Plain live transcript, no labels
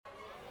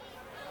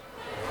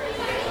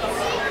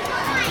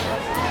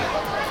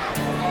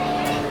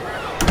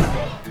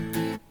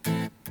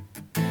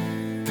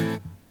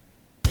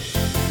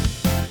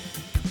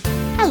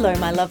Hello,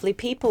 my lovely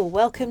people.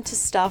 Welcome to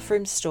Staff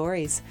Room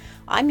Stories.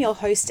 I'm your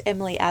host,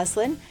 Emily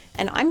Aslin,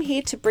 and I'm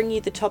here to bring you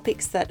the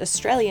topics that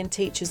Australian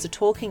teachers are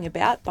talking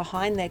about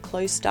behind their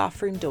closed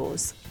staff room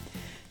doors.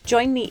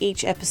 Join me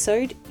each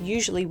episode,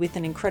 usually with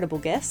an incredible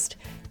guest,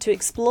 to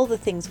explore the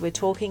things we're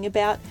talking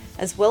about,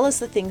 as well as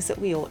the things that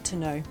we ought to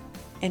know.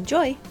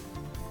 Enjoy!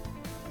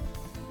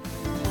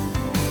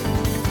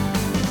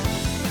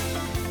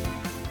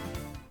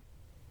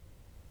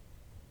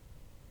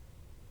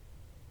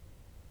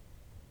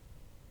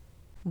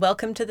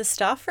 Welcome to the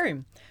staff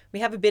room. We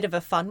have a bit of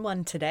a fun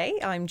one today.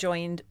 I'm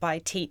joined by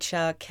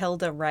teacher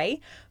Kelda Ray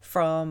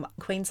from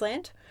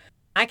Queensland.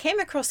 I came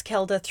across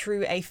Kelda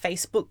through a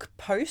Facebook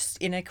post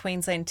in a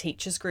Queensland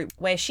teachers group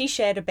where she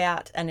shared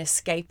about an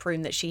escape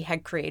room that she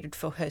had created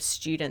for her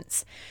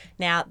students.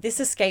 Now, this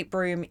escape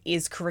room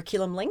is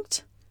curriculum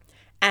linked,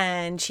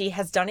 and she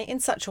has done it in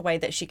such a way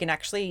that she can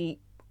actually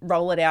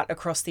roll it out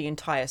across the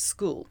entire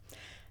school.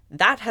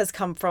 That has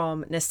come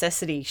from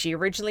necessity. She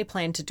originally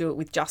planned to do it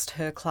with just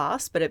her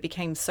class, but it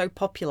became so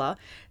popular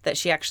that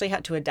she actually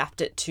had to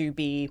adapt it to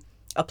be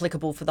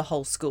applicable for the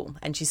whole school.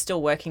 And she's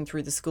still working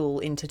through the school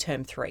into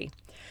term 3.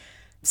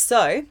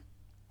 So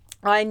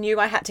I knew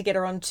I had to get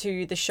her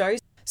onto the show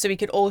so we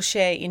could all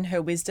share in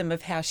her wisdom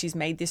of how she's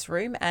made this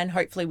room, and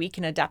hopefully we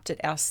can adapt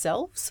it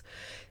ourselves.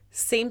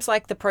 Seems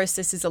like the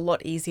process is a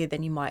lot easier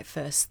than you might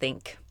first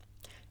think.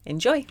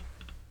 Enjoy.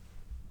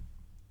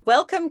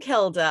 Welcome,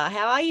 Kelda.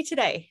 How are you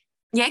today?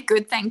 Yeah,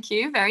 good. Thank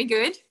you. Very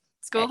good.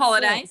 School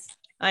Excellent. Holidays.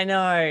 I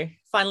know.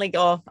 Finally,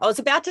 I was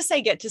about to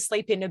say get to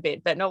sleep in a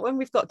bit, but not when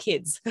we've got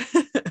kids.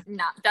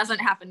 No, doesn't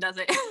happen, does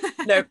it?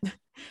 Nope.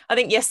 I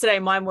think yesterday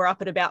mine were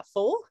up at about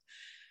 4.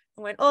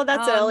 I went,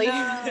 that's early.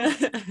 No.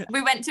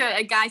 We went to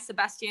a Guy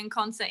Sebastian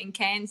concert in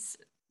Cairns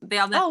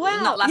not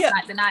last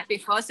night, the night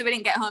before. So we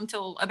didn't get home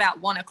till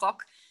about 1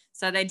 o'clock.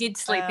 So they did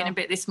sleep in a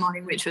bit this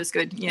morning, which was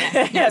good.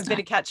 Yeah. A bit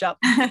of catch up.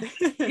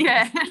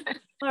 Yeah.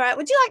 All right.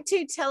 Would you like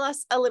to tell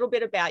us a little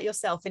bit about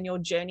yourself and your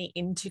journey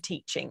into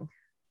teaching?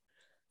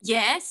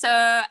 Yeah, so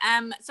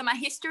my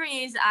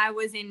history is I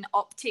was in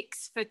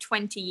optics for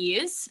 20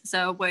 years,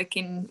 so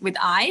working with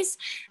eyes,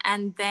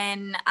 and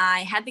then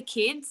I had the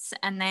kids,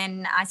 and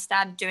then I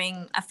started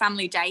doing a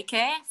family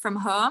daycare from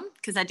home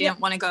because I didn't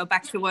want to go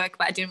back to work,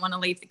 but I didn't want to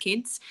leave the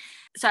kids.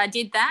 So I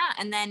did that,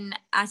 and then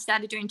I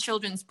started doing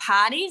children's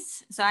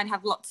parties. So I'd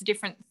have lots of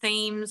different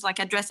themes, like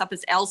I'd dress up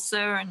as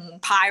Elsa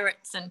and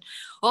pirates and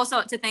all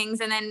sorts of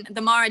things. And then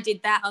the more I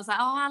did that, I was like,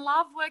 I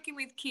love working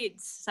with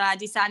kids. So I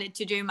decided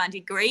to do my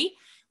degree,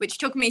 which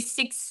took me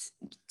six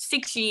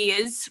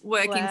years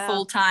working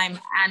full-time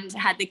and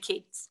had the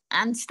kids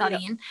and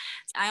studying. Yep.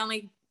 I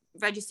only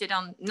registered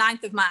on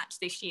 9th of March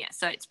this year,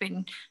 so it's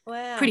been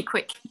pretty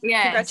quick.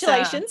 Yeah,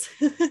 congratulations.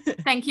 So,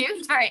 thank you.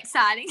 It's very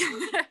exciting.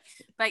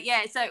 But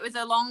yeah, so it was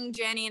a long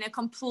journey and a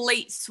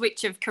complete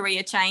switch of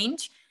career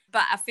change,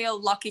 but I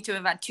feel lucky to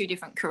have had 2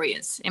 different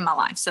careers in my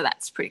life, so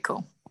that's pretty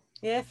cool.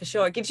 Yeah, for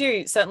sure. It gives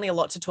you certainly a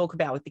lot to talk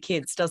about with the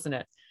kids, doesn't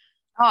it?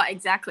 Oh,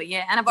 exactly.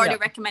 Yeah. And I've already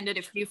recommended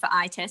a few for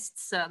eye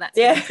tests. So that's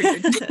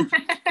pretty good.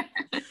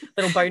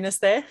 Little bonus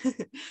there. So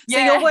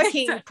you're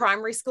working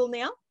primary school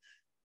now?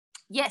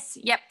 Yes.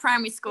 Yep.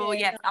 Primary school.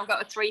 Yeah. I've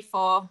got a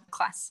 3-4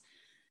 class.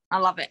 I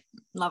love it.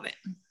 Love it.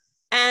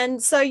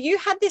 And so you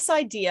had this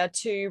idea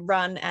to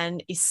run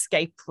an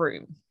escape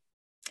room.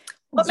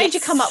 What made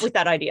you come up with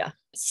that idea?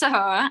 So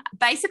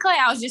basically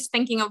I was just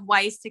thinking of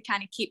ways to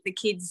kind of keep the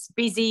kids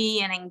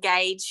busy and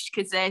engaged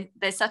because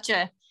they're such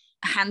a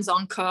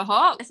hands-on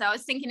cohort. So I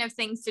was thinking of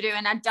things to do,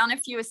 and I'd done a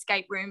few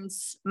escape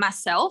rooms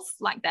myself,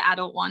 like the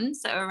adult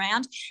ones that are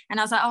around, and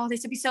I was like,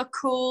 this would be so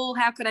cool.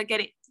 How could I get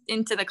it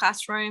into the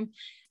classroom?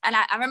 And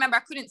I remember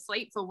I couldn't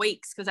sleep for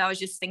weeks because I was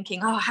just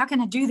thinking, how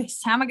can I do this?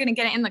 How am I going to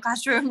get it in the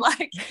classroom?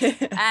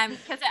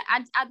 Because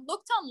I'd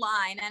looked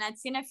online and I'd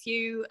seen a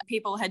few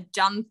people had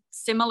done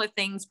similar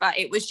things, but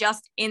it was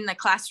just in the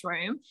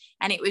classroom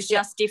and it was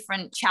just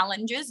different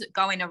challenges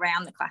going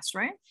around the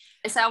classroom.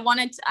 So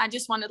I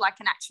just wanted like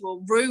an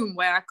actual room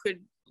where I could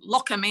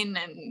lock them in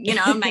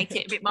and, make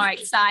it a bit more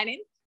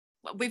exciting.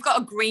 We've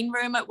got a green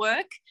room at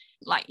work,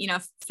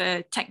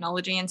 for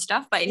technology and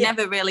stuff, but it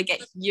never really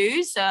gets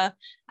used. So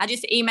I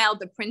just emailed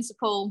the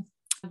principal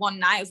one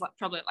night. It was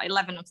probably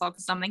 11 o'clock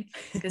or something,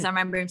 because I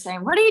remember him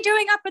saying, "What are you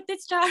doing up at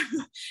this time?"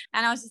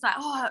 And I was just like,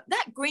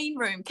 that green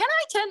room, can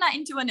I turn that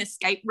into an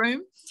escape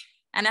room?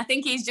 And I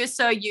think he's just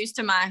so used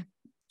to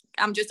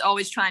I'm just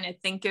always trying to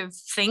think of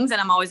things,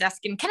 and I'm always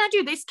asking, can I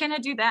do this? Can I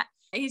do that?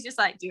 And he's just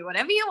like, do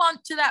whatever you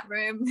want to that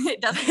room. It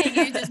doesn't get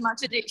used as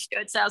much as it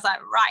should. So I was like,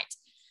 right.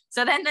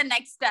 So then the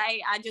next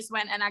day I just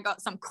went and I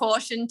got some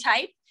caution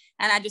tape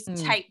and I just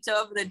taped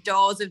over the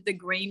doors of the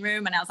green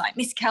room, and I was like,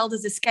 Miss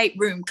Kelda's escape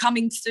room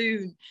coming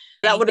soon.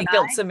 That would have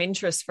built some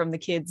interest from the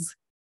kids.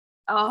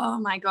 Oh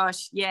my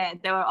gosh. Yeah.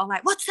 They were all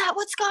like, what's that?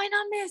 What's going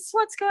on, miss?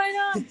 What's going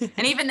on?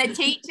 And even the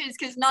teachers,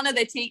 because none of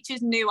the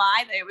teachers knew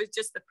either. It was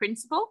just the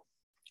principal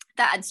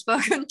that I'd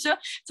spoken to.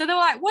 So they were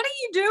like, what are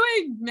you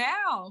doing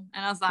now?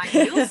 And I was like,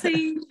 you'll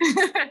see.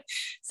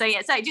 So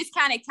it just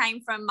kind of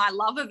came from my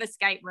love of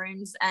escape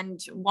rooms and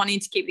wanting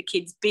to keep the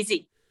kids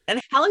busy.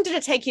 And how long did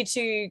it take you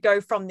to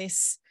go from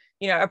this,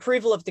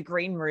 approval of the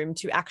green room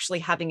to actually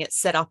having it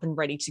set up and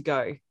ready to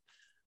go?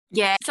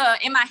 Yeah. So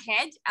in my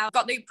head, I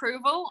got the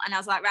approval and I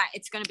was like, right,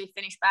 it's going to be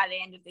finished by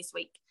the end of this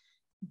week.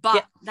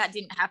 But that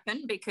didn't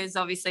happen because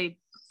obviously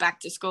back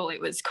to school, it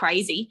was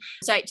crazy.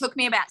 So it took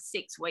me about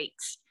 6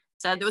 weeks.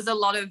 So there was a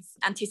lot of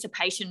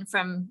anticipation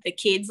from the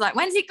kids, like,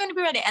 when's it going to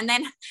be ready? And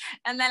then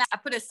I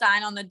put a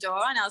sign on the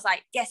door and I was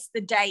like, guess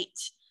the date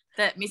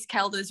that Miss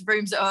Kelda's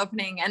room's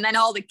opening. And then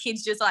all the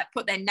kids just like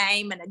put their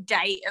name and a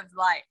date of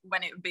like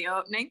when it would be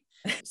opening.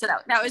 So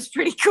that was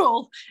pretty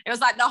cool. It was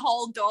like the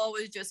whole door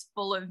was just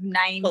full of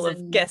names, full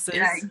of guesses.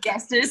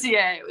 Guesses.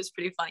 Yeah, it was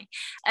pretty funny.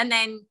 And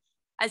then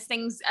as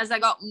I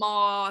got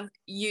more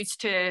used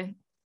to,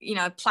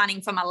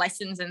 planning for my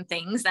lessons and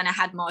things, then I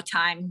had more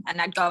time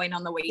and I'd go in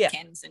on the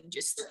weekends and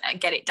just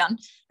get it done.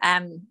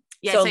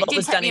 So a lot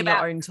was done in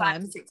your own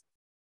time.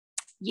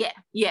 Yeah.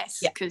 Yes.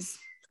 Because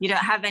you don't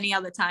have any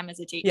other time as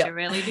a teacher,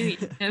 really, do you?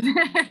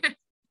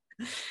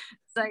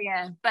 So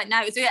but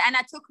no, it was good. And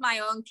I took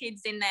my own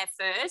kids in there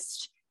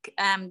first.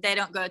 They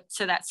don't go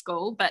to that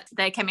school, but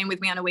they came in with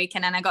me on a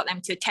weekend and I got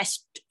them to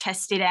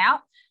test it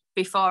out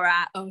before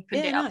I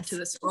opened it up to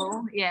the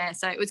school. Yeah,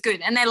 so it was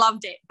good. And they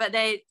loved it. But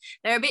they're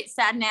a bit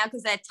sad now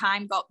because their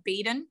time got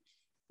beaten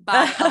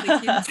by other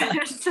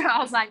kids. So I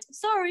was like,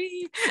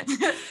 sorry.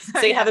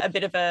 So you have a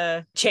bit of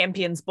a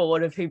champions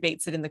board of who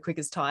beats it in the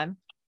quickest time?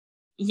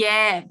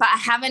 Yeah, but I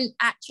haven't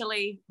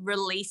actually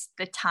released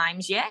the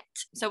times yet.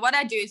 So what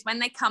I do is when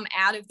they come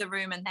out of the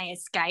room and they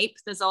escape,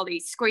 there's all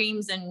these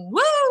screams and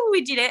woo,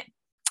 we did it.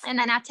 And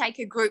then I take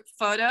a group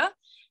photo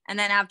and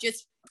then I've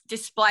just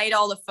displayed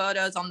all the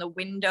photos on the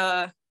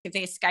window of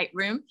the escape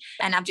room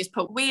and I've just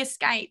put we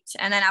escaped,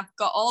 and then I've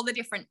got all the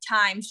different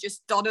times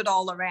just dotted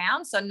all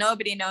around so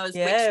nobody knows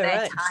which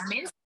their time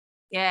is.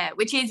 Yeah,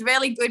 which is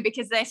really good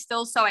because they're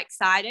still so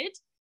excited.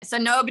 So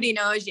nobody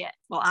knows yet.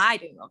 Well, I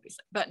do,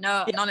 obviously, but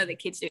none of the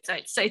kids do.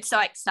 So it's so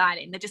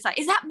exciting. They're just like,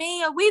 is that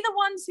me? Are we the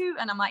ones who?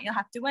 And I'm like, you'll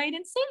have to wait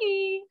and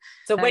see.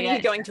 So when are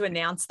you going to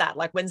announce that?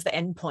 Like, when's the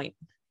end point?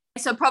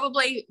 So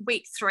probably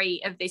week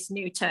 3 of this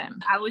new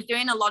term. I was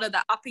doing a lot of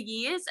the upper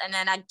years, and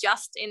then I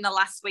just in the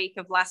last week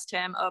of last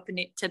term opened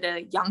it to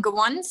the younger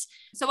ones.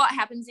 So what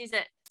happens is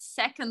at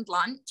second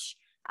lunch,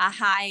 I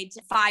hide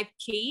 5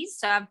 keys.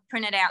 So I've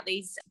printed out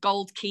these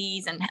gold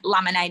keys and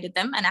laminated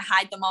them, and I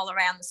hide them all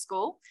around the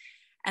school.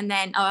 And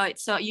then,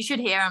 so you should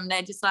hear them.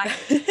 They're just like,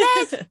 there's 2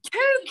 keys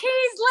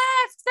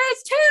left.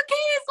 There's 2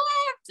 keys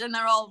left. And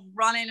they're all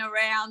running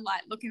around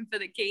like looking for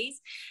the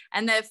keys.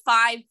 And the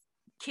 5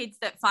 kids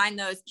that find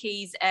those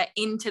keys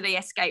into the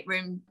escape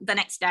room the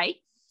next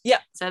day. Yeah.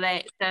 So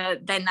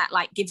then that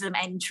like gives them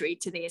entry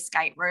to the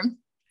escape room.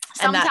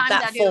 Sometimes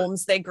and that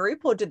forms their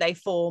group, or do they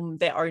form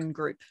their own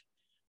group?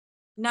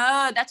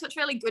 No, that's what's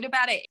really good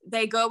about it.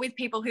 They go with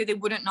people who they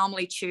wouldn't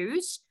normally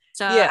choose.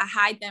 So I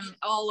hide them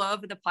all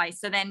over the place.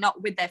 So they're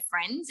not with their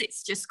friends.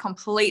 It's just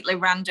completely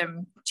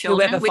random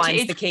children. Whoever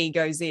finds the key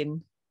goes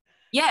in.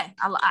 Yeah,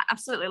 I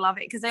absolutely love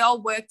it because they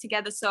all work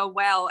together so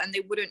well and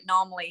they wouldn't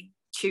normally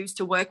choose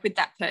to work with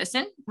that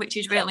person, which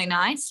is really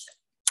nice.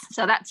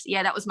 So that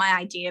was my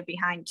idea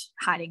behind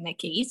hiding their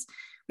keys,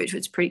 which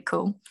was pretty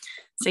cool.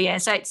 So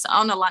so it's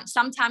on a lunch.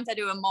 Sometimes I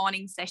do a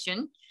morning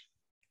session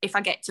if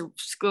I get to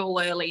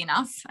school early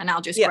enough, and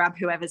I'll just grab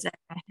whoever's there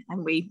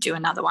and we do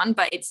another one.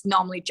 But it's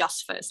normally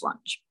just first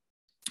lunch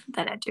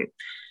that I do.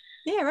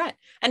 Yeah, right.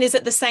 And is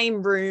it the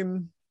same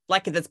room,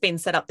 like that's been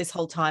set up this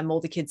whole time? All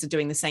the kids are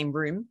doing the same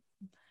room?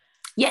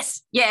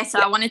 Yes. Yeah. So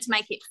I wanted to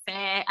make it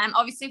fair. And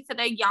obviously for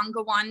the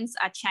younger ones,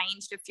 I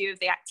changed a few of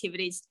the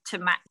activities to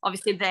match,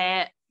 obviously,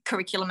 their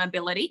curriculum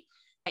ability.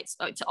 It's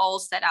all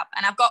set up,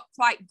 and I've got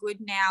quite good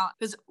now,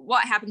 because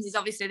what happens is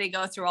obviously they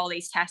go through all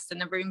these tests and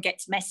the room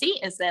gets messy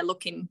as they're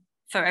looking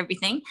for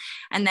everything,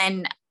 and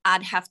then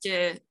I'd have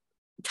to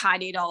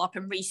tidy it all up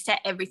and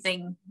reset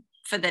everything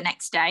for the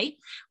next day,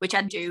 which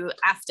I'd do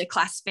after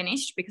class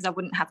finished because I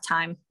wouldn't have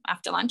time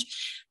after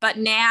lunch. But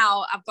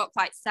now I've got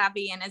quite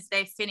savvy, and as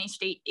they've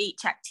finished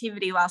each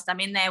activity whilst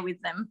I'm in there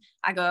with them,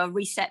 I go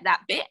reset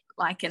that bit,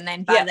 and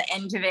then by the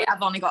end of it,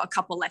 I've only got a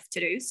couple left to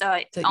do. So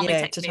it only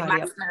takes me a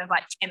maximum of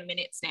 10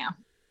 minutes now.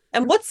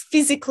 And what's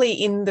physically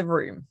in the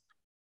room?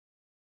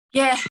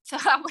 Yeah, so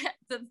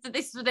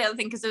this was the other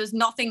thing, because there was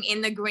nothing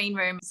in the green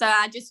room. So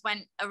I just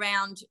went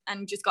around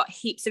and just got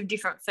heaps of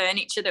different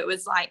furniture that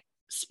was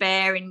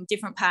spare in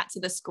different parts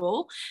of the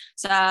school.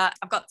 So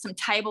I've got some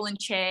table and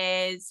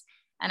chairs,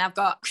 and I've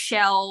got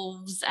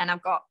shelves, and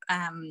I've got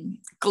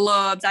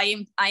globes.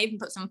 I even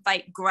put some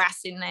fake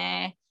grass in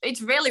there.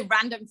 It's really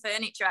random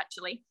furniture,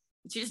 actually.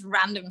 It's just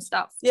random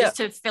stuff just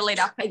to fill it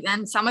up.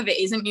 And some of it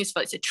isn't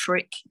useful. It's a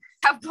trick.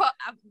 I've got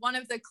one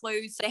of the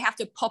clues. They have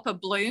to pop a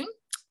balloon,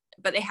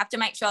 but they have to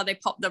make sure they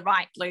pop the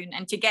right balloon.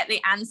 And to get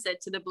the answer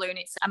to the balloon,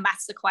 it's a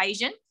maths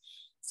equation.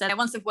 So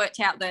once they've worked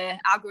out the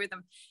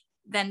algorithm,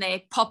 then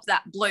they pop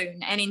that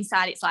balloon, and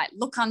inside it's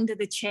look under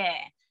the chair.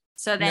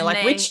 So then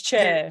they're which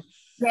chair?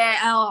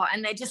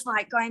 And they're just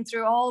going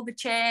through all the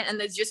chairs, and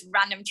there's just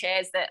random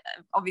chairs that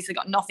have obviously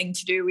got nothing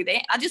to do with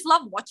it. I just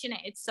love watching it.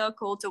 It's so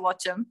cool to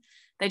watch them.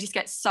 They just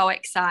get so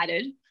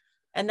excited.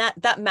 And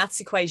that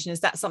maths equation, is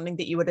that something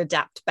that you would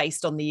adapt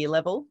based on the year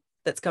level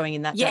that's going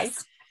in that day?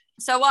 Yes.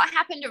 So what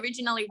happened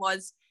originally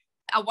was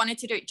I wanted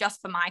to do it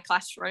just for my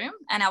classroom,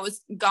 and I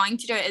was going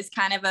to do it as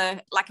kind of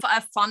a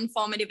fun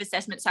formative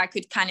assessment, so I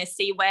could kind of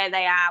see where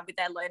they are with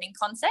their learning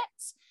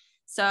concepts.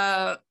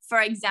 So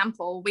for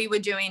example, we were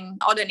doing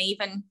odd and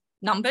even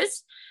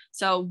numbers.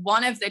 So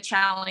one of the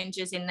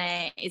challenges in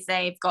there is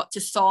they've got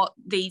to sort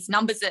these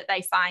numbers that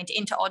they find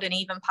into odd and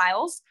even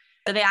piles.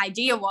 So the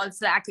idea was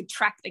that I could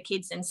track the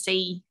kids and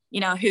see,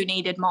 who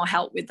needed more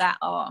help with that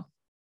or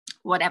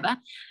whatever.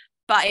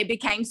 But it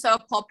became so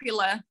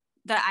popular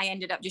that I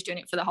ended up just doing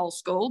it for the whole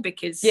school,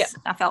 because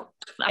I felt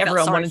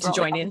everyone wanted to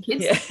join in.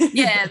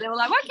 Yeah, they were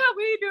like, why can't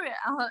we do it?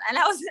 And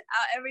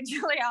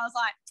originally I was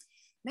like,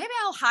 maybe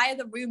I'll hire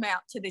the room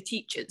out to the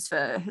teachers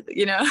for,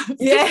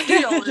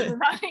 $50.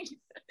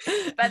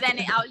 But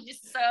then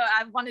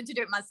I wanted to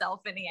do it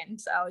myself in the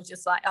end. So I was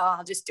just like,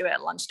 I'll just do it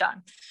at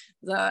lunchtime.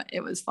 So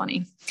it was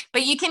funny.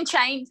 But you can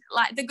change,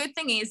 like, the good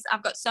thing is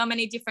I've got so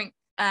many different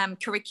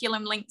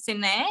curriculum links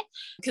in there,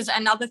 because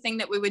another thing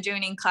that we were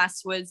doing in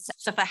class was,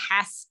 so for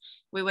HAS,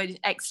 we were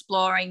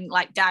exploring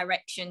like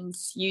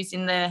directions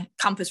using the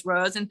compass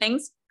rose and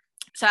things.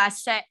 So I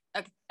set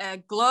a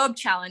globe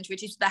challenge,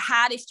 which is the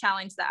hardest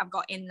challenge that I've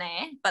got in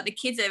there, but the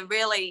kids are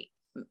really,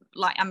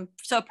 like, I'm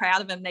so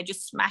proud of them. They're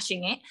just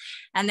smashing it.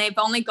 And they've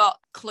only got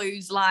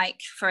clues like,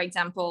 for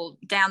example,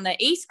 down the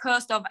east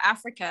coast of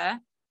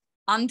Africa,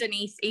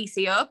 underneath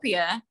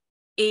Ethiopia,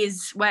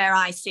 is where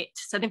I sit.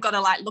 So they've got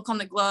to like look on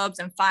the globes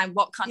and find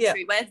what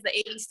country, where's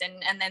the east,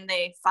 and then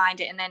they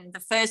find it. And then the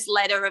first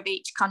letter of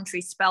each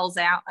country spells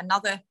out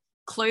another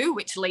clue,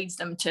 which leads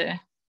them to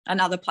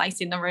another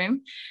place in the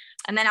room.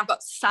 And then I've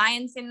got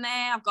science in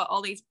there. I've got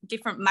all these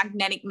different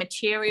magnetic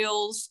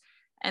materials,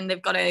 and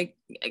they've got to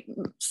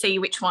see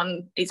which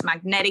one is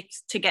magnetic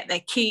to get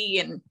their key.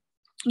 And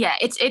yeah,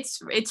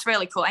 it's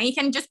really cool. And you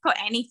can just put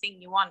anything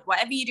you want,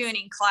 whatever you're doing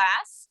in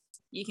class,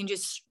 you can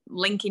just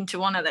link into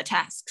one of the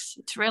tasks.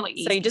 It's really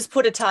easy. So you just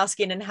put a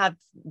task in and have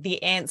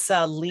the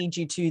answer lead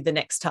you to the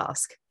next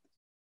task.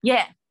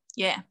 Yeah.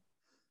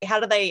 How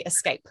do they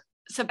escape?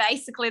 So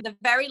basically the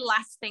very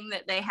last thing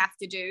that they have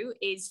to do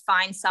is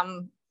find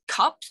some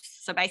cups.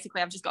 So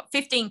basically I've just got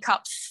 15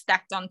 cups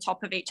stacked on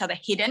top of each other,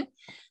 hidden.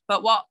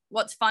 But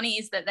what's funny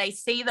is that they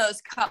see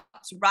those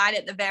cups right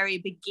at the very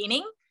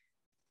beginning.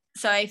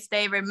 So if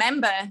they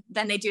remember,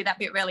 then they do that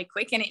bit really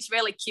quick. And it's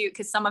really cute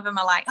because some of them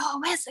are like, oh,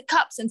 where's the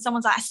cups? And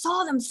someone's like, I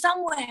saw them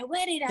somewhere.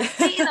 Where did I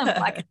see them?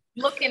 Like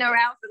looking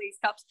around for these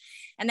cups.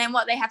 And then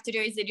what they have to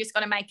do is they just got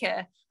to make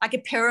a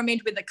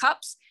pyramid with the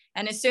cups.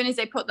 And as soon as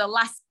they put the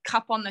last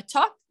cup on the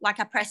top, like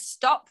I press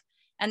stop,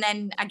 and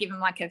then I give them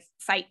like a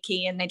fake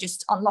key and they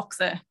just unlock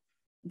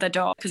the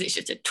door because it's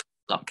just a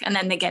lock, and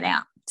then they get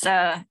out.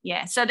 So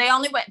yeah, so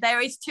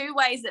there is 2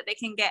 ways that they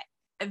can get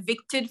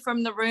evicted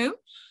from the room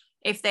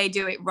if they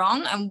do it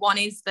wrong, and one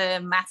is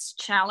the maths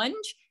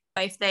challenge.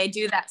 If they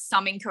do that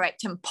sum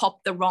incorrect and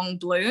pop the wrong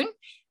balloon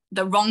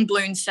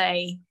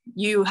say,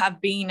 you have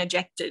been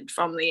ejected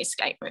from the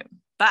escape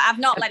room. But I've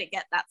not let it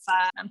get that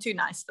far. I'm too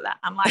nice for that.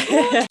 I'm like, check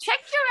your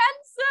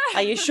answer.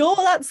 Are you sure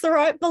that's the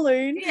right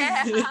balloon?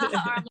 Yeah. So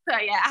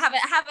yeah, I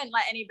haven't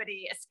let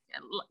anybody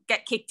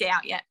get kicked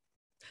out yet.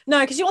 No,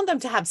 because you want them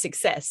to have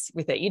success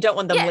with it. You don't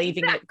want them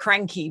leaving it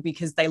cranky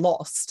because they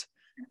lost.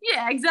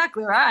 Yeah,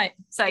 exactly right.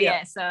 So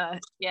I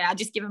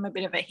just give them a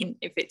bit of a hint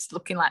if it's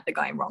looking like they're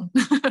going wrong.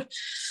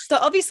 So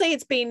obviously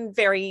it's been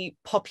very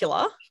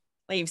popular.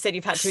 Like you've said,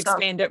 you've had to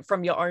expand it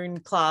from your own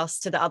class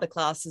to the other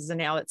classes, and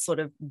now it's sort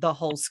of the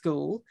whole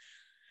school.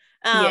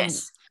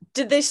 Yes.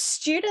 Did the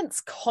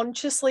students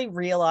consciously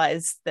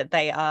realize that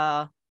they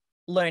are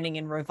learning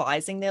and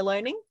revising their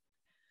learning?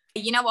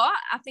 You know what?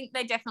 I think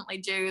they definitely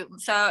do.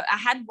 So I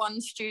had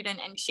one student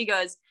and she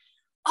goes,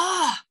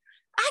 oh,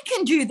 I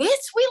can do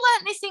this. We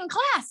learned this in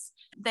class.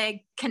 They're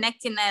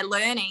connecting their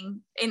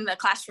learning in the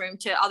classroom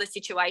to other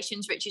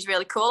situations, which is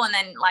really cool. And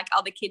then like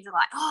other kids are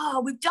like,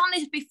 oh, we've done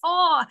this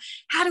before.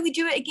 How do we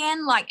do it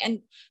again? Like,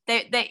 and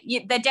they're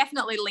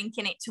definitely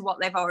linking it to what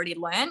they've already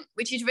learned,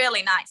 which is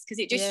really nice because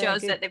it just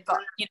shows that they've got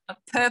a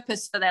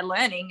purpose for their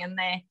learning and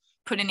they're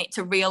putting it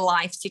to real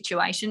life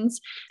situations.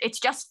 It's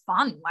just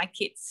fun. Like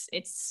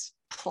it's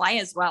play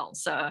as well.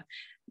 So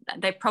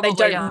they probably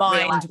don't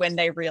mind when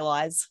they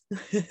realize.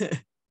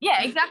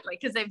 Yeah, exactly,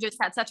 because they've just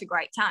had such a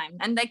great time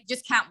and they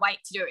just can't wait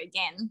to do it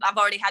again. I've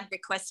already had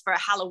requests for a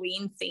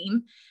Halloween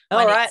theme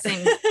when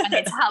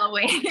it's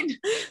Halloween.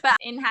 But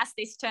in HAS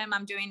this term,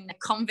 I'm doing the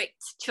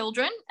convict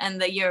children and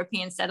the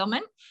European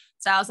settlement.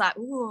 So I was like,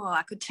 oh,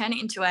 I could turn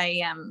it into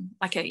a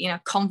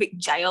convict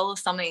jail or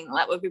something.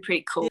 That would be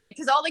pretty cool.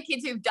 Because all the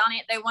kids who've done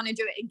it, they want to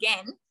do it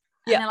again.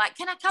 And they're like,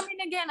 can I come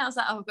in again? I was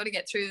like, oh, I've got to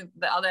get through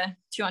the other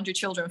 200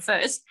 children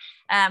first.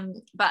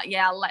 But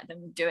yeah, I'll let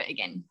them do it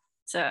again.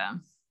 So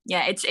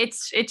yeah,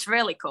 it's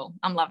really cool.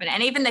 I'm loving it.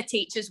 And even the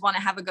teachers want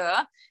to have a go.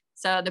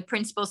 So the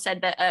principal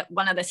said that at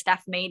one of the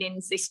staff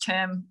meetings this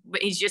term,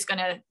 he's just going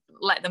to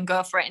let them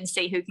go for it and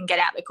see who can get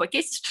out the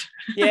quickest.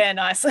 Yeah,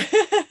 nice.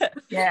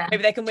 Yeah.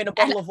 Maybe they can win a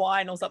bottle of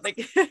wine or something.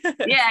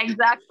 Yeah,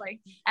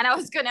 exactly. And I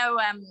was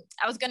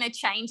gonna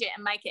change it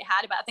and make it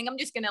harder, but I think I'm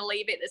just gonna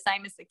leave it the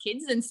same as the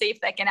kids and see if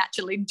they can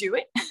actually do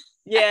it.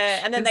 Yeah,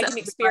 and then they can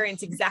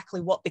experience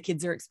exactly what the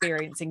kids are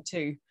experiencing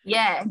too.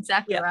 Yeah,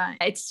 exactly right.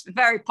 It's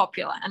very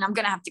popular, and I'm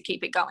gonna have to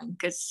keep it going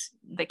because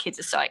the kids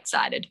are so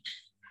excited.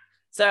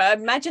 So I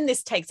imagine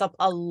this takes up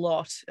a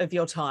lot of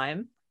your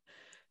time,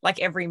 like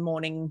every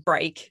morning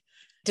break.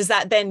 Does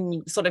that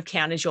then sort of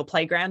count as your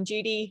playground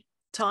duty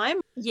time?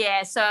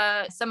 Yeah,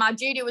 so my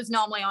duty was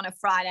normally on a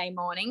Friday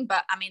morning,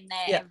 but I'm in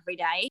there every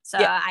day. So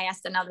I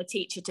asked another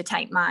teacher to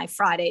take my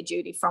Friday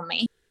duty from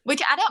me,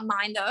 which I don't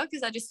mind though,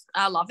 because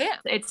I love it.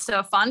 It's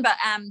so fun. But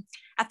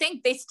I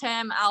think this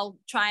term I'll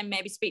try and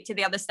maybe speak to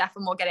the other staff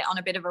and we'll get it on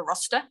a bit of a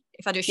roster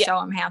if I just show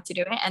them how to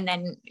do it, and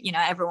then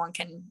everyone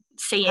can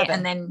see it,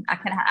 and then I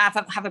can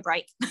have a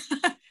break.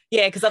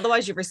 Yeah, because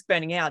otherwise you risk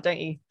burning out, don't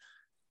you?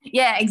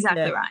 Yeah,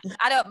 exactly right.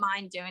 I don't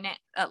mind doing it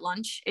at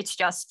lunch. It's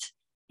just,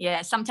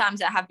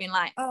 sometimes I have been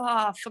like, oh,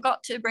 I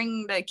forgot to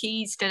bring the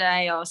keys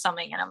today or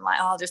something. And I'm like,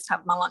 oh, I'll just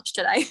have my lunch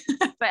today.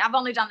 But I've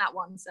only done that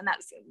once. And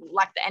that's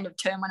like the end of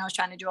term when I was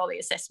trying to do all the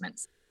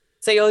assessments.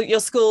 So your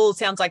school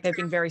sounds like they've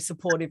been very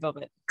supportive of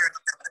it.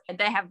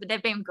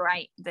 They've been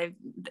great. They've,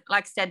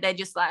 like I said, they're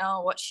just like,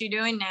 oh, what's she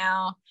doing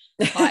now?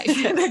 Like,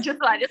 they're just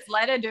like, just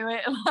let her do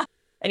it.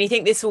 And you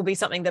think this will be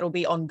something that'll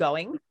be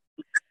ongoing?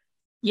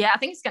 Yeah, I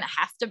think it's going to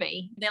have to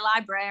be. The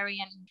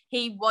librarian,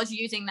 he was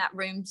using that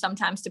room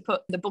sometimes to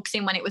put the books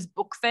in when it was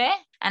book fair.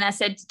 And I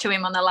said to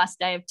him on the last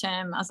day of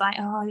term, I was like,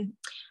 oh,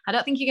 I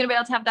don't think you're going to be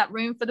able to have that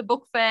room for the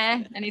book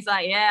fair. And he's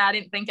like, yeah, I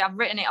didn't think, I've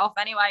written it off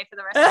anyway for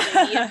the rest of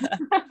the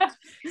year.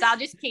 So I'll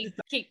just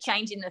keep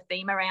changing the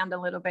theme around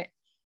a little bit.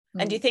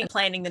 And do you think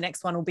planning the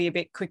next one will be a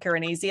bit quicker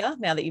and easier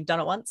now that you've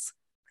done it once?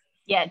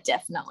 Yeah,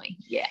 definitely.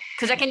 Yeah,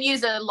 because I can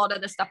use a lot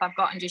of the stuff I've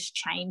got and just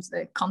change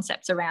the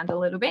concepts around a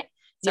little bit.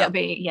 So it'll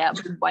be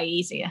way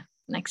easier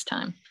next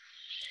time.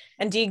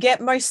 And do you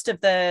get most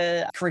of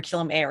the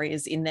curriculum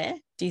areas in there,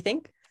 do you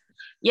think?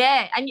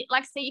 Yeah, and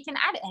like I say, you can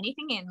add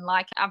anything in.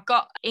 Like I've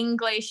got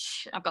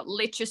English, I've got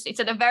literacy.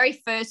 So the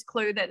very first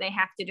clue that they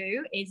have to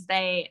do is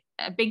a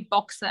big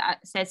box that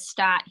says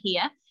start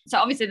here. So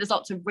obviously there's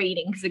lots of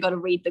reading because they've got to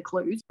read the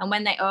clues. And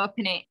when they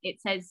open it, it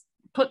says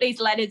put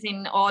these letters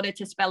in order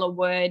to spell a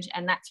word,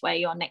 and that's where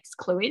your next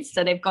clue is.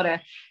 So they've got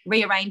to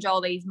rearrange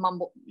all these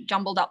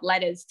jumbled up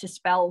letters to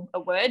spell a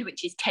word,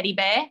 which is teddy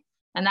bear,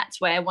 and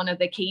that's where one of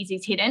the keys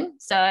is hidden.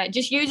 So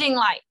just using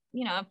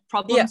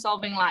problem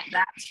solving like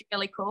that's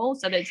really cool.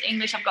 So there's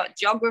English, I've got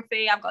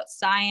geography, I've got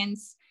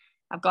science,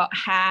 I've got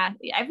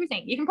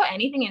everything. You can put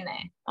anything in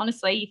there.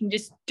 Honestly, you can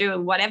just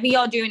do whatever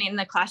you're doing in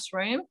the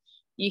classroom.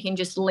 You can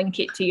just link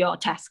it to your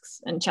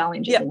tasks and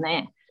challenges in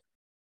there.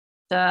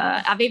 So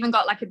I've even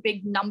got like a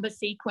big number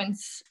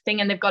sequence thing,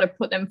 and they've got to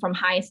put them from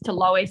highest to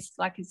lowest,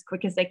 like as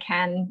quick as they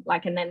can.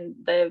 Like, and then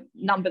the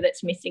number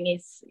that's missing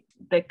is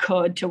the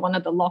code to one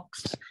of the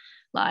locks.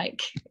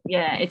 Like,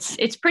 yeah,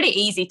 it's pretty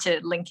easy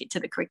to link it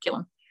to the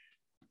curriculum.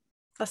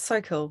 That's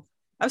so cool.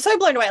 I'm so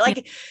blown away.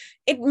 Like,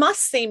 it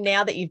must seem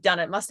now that you've done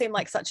it, must seem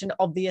like such an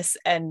obvious,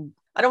 and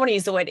I don't want to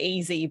use the word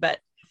easy, but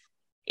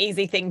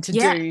easy thing to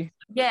do.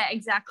 Yeah,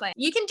 exactly.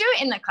 You can do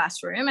it in the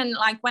classroom. And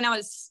like when I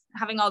was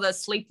having all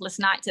those sleepless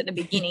nights at the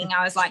beginning,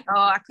 I was like,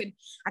 oh, I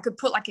could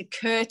put like a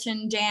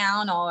curtain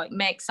down or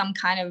make some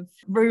kind of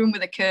room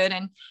with a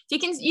curtain. So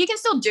you can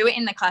still do it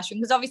in the classroom,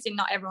 because obviously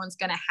not everyone's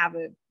going to have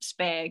a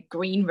spare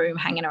green room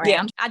hanging around.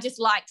 Yeah. I just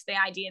liked the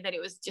idea that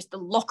it was just a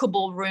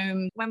lockable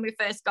room. When we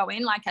first go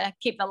in, like I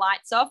keep the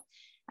lights off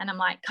and I'm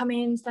like, come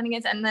in, stand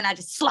against, and then I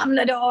just slam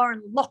the door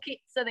and lock it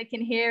so they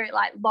can hear it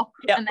like lock.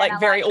 Yeah, and then like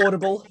very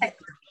audible.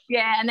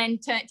 Yeah, and then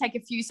take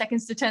a few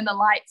seconds to turn the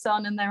lights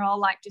on, and they're all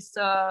like just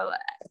so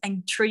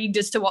intrigued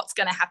as to what's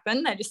going to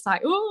happen. They're just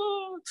like,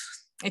 oh,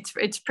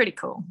 it's pretty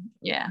cool.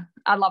 Yeah,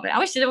 I love it. I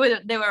wish they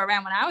were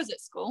around when I was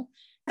at school.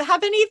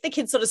 Have any of the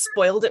kids sort of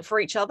spoiled it for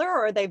each other,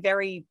 or are they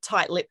very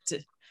tight-lipped?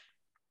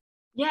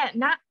 Yeah,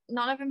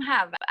 none of them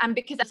have. And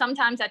because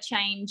sometimes I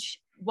change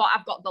what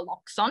I've got the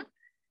locks on,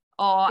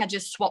 or I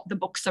just swap the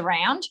books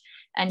around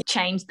and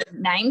change the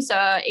name.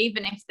 So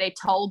even if they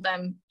told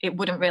them, it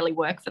wouldn't really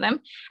work for them.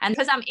 And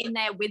because I'm in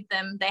there with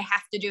them, they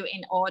have to do it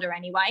in order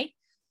anyway.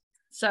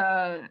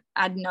 So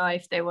I'd know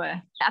if they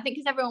were, I think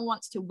because everyone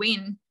wants to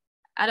win,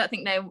 I don't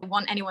think they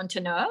want anyone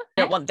to know.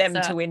 They don't want them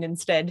to win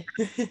instead.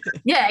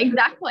 Yeah,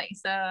 exactly.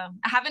 So I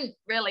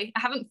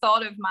haven't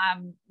thought of my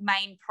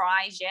main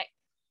prize yet.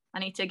 I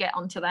need to get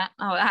onto that.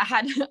 Oh, I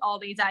had all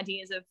these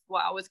ideas of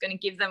what I was going to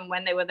give them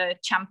when they were the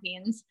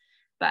champions,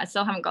 but I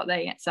still haven't got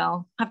there yet. So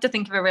I'll have to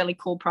think of a really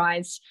cool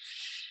prize.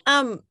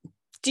 Do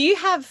you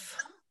have,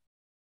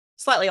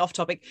 slightly off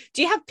topic,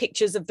 do you have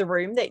pictures of the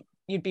room that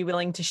you'd be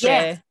willing to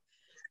share?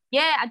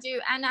 Yeah, I do.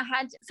 And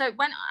so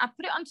when I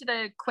put it onto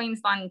the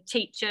Queensland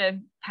teacher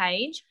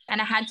page,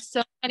 and I had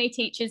so many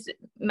teachers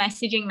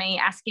messaging me,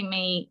 asking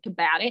me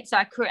about it. So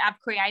I've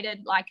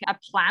created like a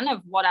plan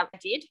of what I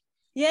did.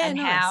 Yeah, and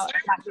nice. how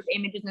like with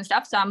images and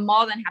stuff. So I'm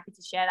more than happy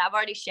to share that. I've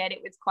already shared it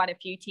with quite a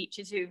few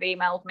teachers who've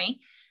emailed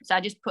me. So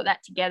I just put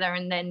that together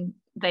and then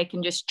they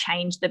can just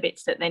change the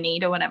bits that they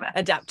need or whatever.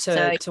 Adapt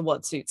to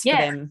what suits for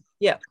them.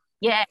 Yeah.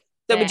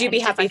 So would you be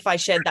happy if I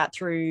shared that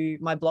through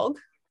my blog?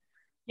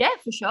 Yeah,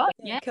 for sure.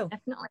 Yeah, cool.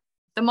 Definitely.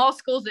 The more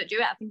schools that do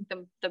it, I think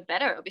the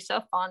better. It'll be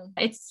so fun.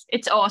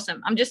 It's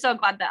awesome. I'm just so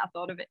glad that I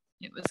thought of it.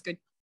 It was good.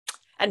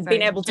 And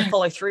being able to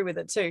follow through with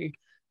it too.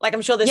 Like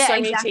I'm sure there's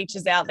so many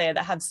teachers out there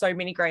that have so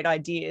many great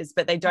ideas,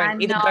 but they don't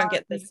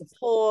get the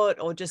support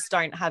or just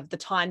don't have the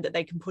time that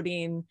they can put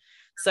in.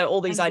 So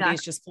all these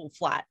ideas just fall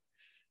flat.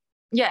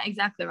 Yeah,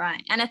 exactly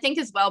right. And I think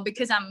as well,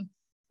 because I'm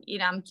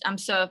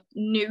so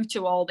new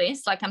to all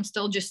this, like I'm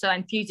still just so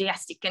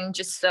enthusiastic and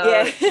just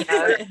so think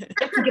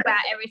about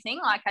everything.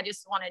 Like I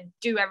just want to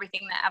do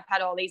everything that I've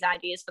had all these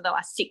ideas for the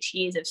last 6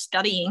 years of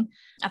studying.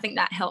 I think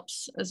that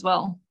helps as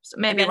well. So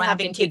maybe when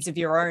having kids of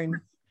your own.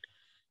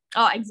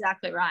 Oh,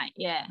 exactly right.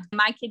 Yeah.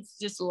 My kids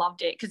just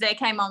loved it because they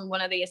came on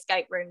one of the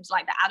escape rooms,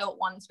 like the adult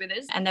ones with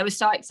us. And they were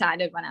so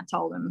excited when I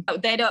told them.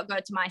 They don't go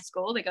to my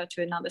school. They go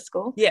to another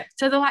school. Yeah.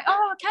 So they're like,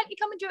 oh, can't you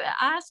come and do it at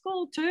our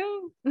school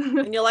too?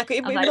 And you're like,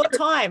 we've got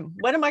time.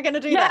 When am I going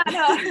to do that?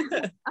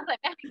 I was like,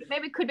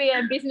 maybe it could be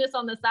a business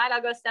on the side. I'll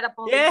go set up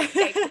all these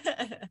escape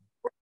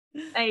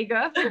rooms. There you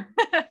go.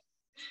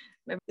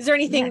 Is there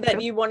anything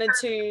that you wanted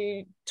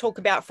to talk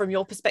about from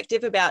your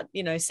perspective about,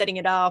 setting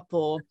it up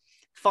or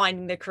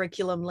finding the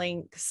curriculum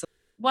links?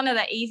 One of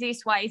the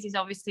easiest ways is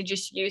obviously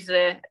just use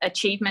the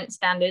achievement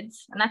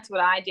standards. And that's what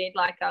I did.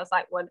 Like I was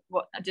like, what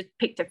I just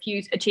picked a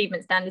few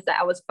achievement standards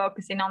that I was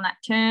focusing on that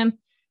term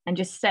and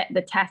just set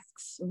the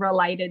tasks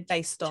related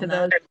based on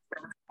those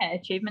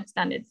achievement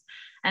standards.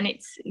 And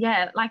it's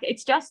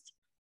just,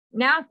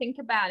 now I think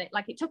about it,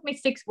 like it took me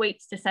 6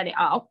 weeks to set it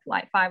up,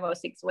 like 5 or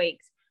 6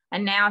 weeks.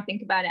 And now I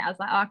think about it, I was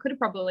like, I could have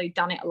probably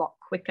done it a lot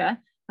quicker.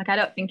 Like, I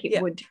don't think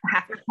it would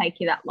have to take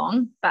you that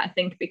long, but I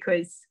think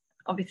because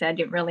obviously I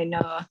didn't really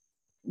know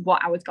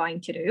what I was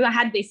going to do. I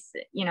had this,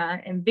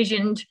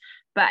 envisioned,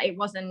 but I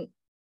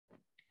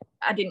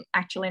didn't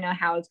actually know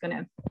how I was going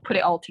to put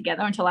it all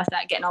together until I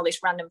started getting all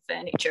this random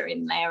furniture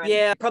in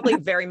there. Probably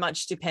very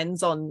much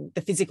depends on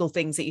the physical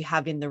things that you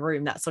have in the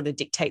room. That sort of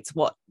dictates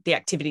what the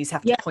activities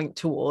have to point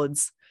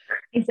towards.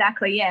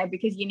 Exactly, yeah,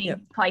 because you need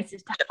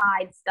places to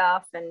hide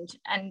stuff and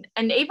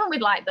even with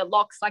like the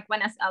locks, like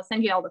when I'll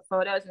send you all the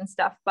photos and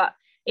stuff, but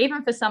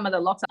even for some of the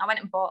locks, I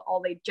went and bought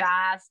all the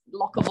jars,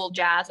 lockable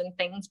jars and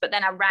things, but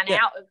then I ran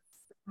out of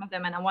some of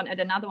them and I wanted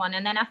another one.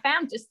 And then I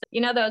found just,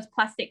 those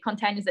plastic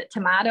containers that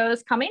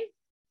tomatoes come in.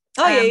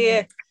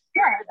 I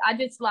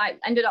just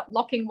ended up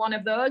locking one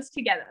of those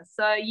together.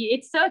 So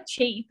it's so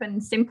cheap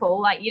and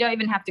simple. Like you don't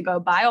even have to go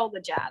buy all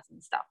the jars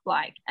and stuff.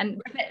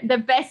 And the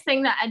best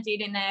thing that I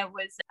did in there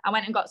was I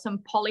went and got some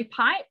poly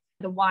pipe,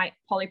 the white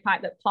poly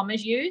pipe that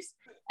plumbers use.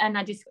 And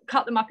I just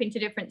cut them up into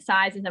different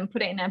sizes and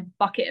put it in a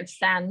bucket of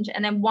sand.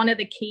 And then one of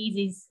the keys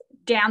is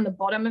down the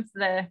bottom of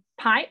the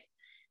pipe.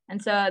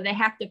 And so they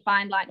have to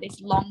find like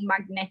this long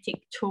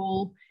magnetic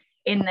tool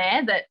in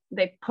there that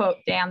they poke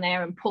down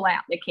there and pull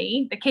out the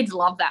key. The kids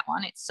love that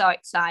one. It's so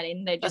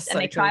exciting. They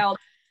try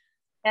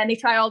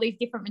all these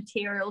different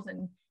materials,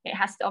 and it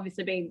has to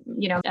obviously be,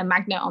 a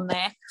magnet on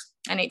there.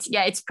 And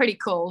it's pretty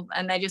cool.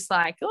 And they're just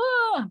like,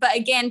 oh, but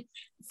again,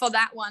 for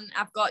that one,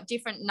 I've got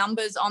different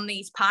numbers on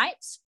these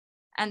pipes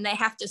and they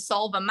have to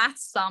solve a math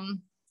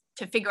sum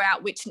to figure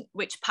out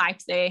which pipe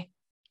they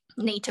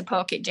need to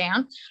poke it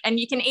down. And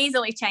you can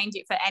easily change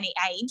it for any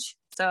age.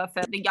 So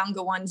for the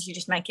younger ones, you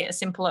just make it a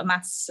simpler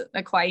maths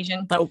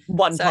equation. Like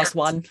 1 plus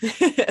 1. 1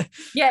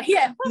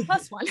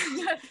 plus 1.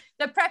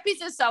 The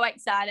preppies are so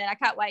excited. I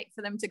can't wait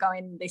for them to go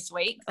in this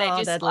week.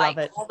 They'd love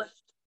it.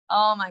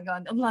 Oh my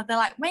God. They're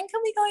like, when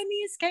can we go in the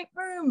escape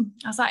room?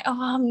 I was like,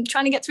 I'm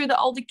trying to get through the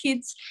older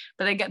kids,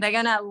 but they're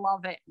going to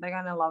love it. They're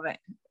going to love it.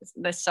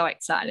 They're so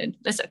excited.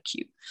 They're so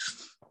cute.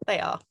 They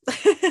are.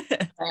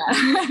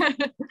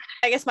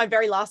 I guess my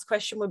very last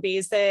question would be,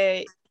 is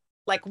there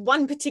like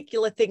one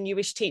particular thing you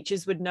wish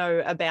teachers would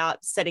know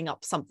about setting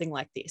up something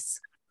like this?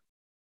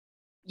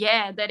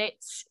 Yeah, that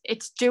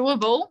it's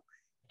doable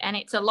and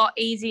it's a lot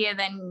easier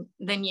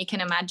than you can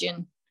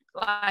imagine.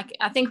 Like,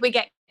 I think we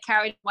get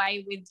carried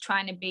away with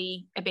trying to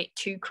be a bit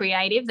too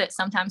creative, that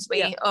sometimes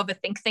we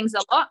overthink things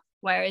a lot,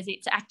 whereas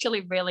it's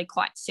actually really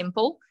quite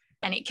simple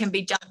and it can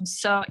be done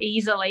so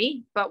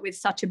easily, but with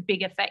such a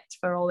big effect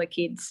for all the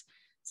kids.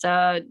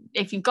 So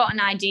if you've got an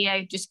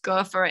idea, just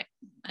go for it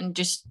and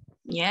just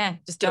do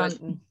it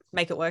and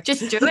make it work.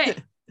 Just do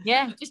it.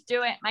 Yeah, just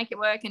do it, make it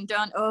work, and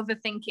don't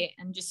overthink it,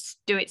 and just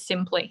do it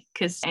simply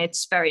because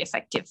it's very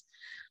effective.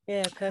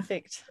 Yeah,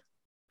 perfect.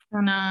 Oh,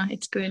 no,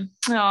 it's good.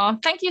 Oh,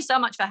 thank you so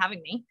much for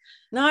having me.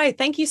 No,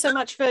 thank you so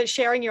much for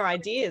sharing your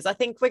ideas. I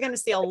think we're going to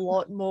see a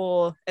lot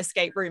more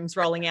escape rooms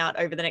rolling out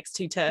over the next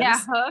 2 terms. Yeah,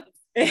 I hope.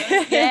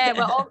 Yeah,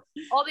 well,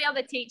 all the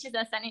other teachers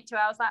I sent it to,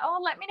 I was like,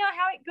 let me know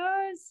how it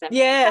goes.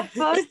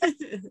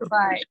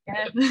 Right,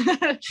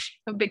 yeah.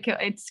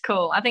 It's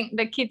cool. I think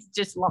the kids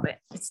just love it.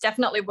 It's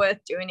definitely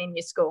worth doing in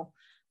your school,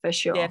 for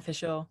sure. Yeah, for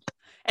sure.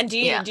 And do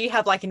you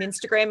have like an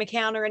Instagram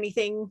account or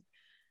anything?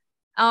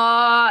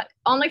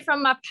 Only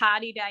from my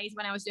party days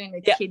when I was doing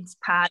the kids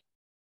party,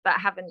 but I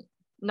haven't,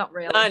 not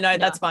really. No,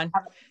 that's fine.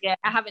 I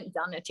haven't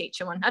done a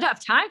teacher one. I don't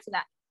have time for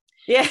that.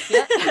 Yeah.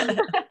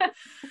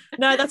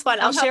 No, that's fine.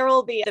 I'll share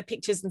all the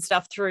pictures and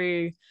stuff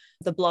through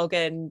the blog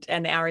and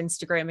our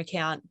Instagram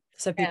account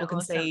so people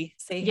can see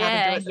how to do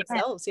it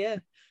themselves. Yeah,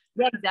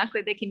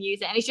 exactly. They can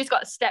use it, and it's just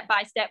got step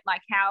by step,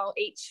 like how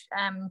each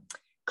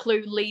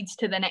clue leads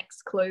to the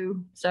next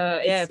clue. So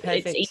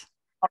perfect. It's easy,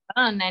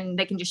 and then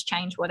they can just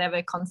change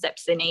whatever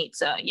concepts they need.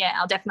 So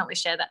I'll definitely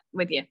share that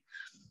with you.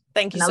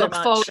 Thank you so much. I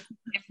look forward to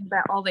hearing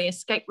about all the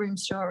escape room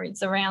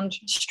stories around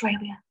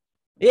Australia.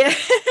 Yeah,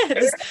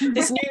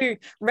 this new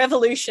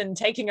revolution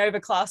taking over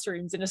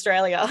classrooms in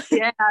Australia.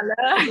 Yeah, I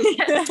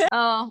know.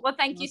 Oh, well,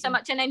 thank you so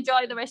much, and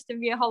enjoy the rest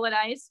of your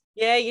holidays.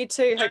 Yeah, you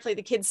too. Hopefully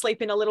the kids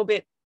sleep in a little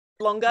bit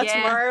longer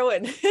tomorrow.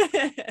 And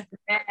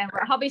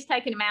Hobby's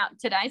taking them out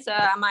today, so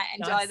I might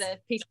enjoy the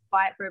peace and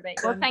quiet for a bit.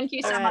 Well, thank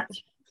you so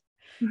much.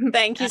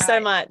 Thank you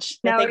so much.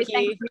 No, thank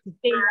you.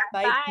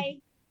 Bye.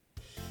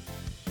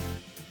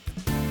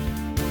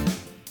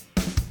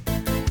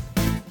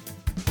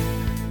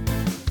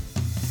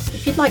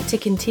 If you'd like to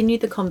continue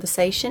the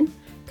conversation,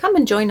 come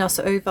and join us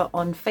over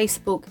on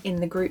Facebook in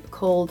the group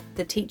called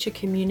The Teacher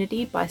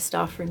Community by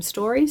Staffroom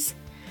Stories.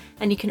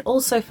 And you can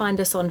also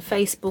find us on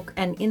Facebook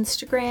and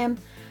Instagram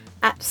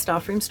at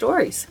Staffroom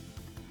Stories.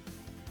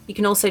 You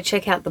can also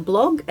check out the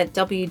blog at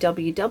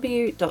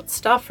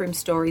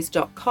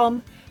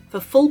www.staffroomstories.com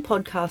for full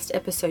podcast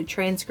episode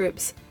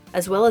transcripts,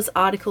 as well as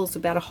articles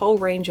about a whole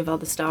range of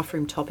other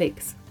staffroom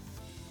topics.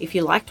 If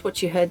you liked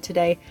what you heard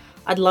today,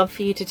 I'd love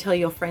for you to tell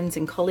your friends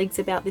and colleagues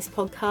about this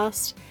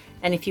podcast,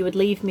 and if you would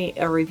leave me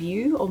a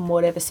review on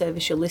whatever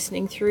service you're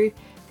listening through,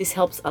 this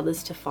helps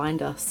others to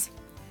find us.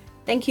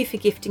 Thank you for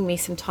gifting me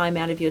some time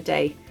out of your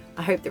day.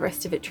 I hope the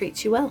rest of it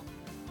treats you well.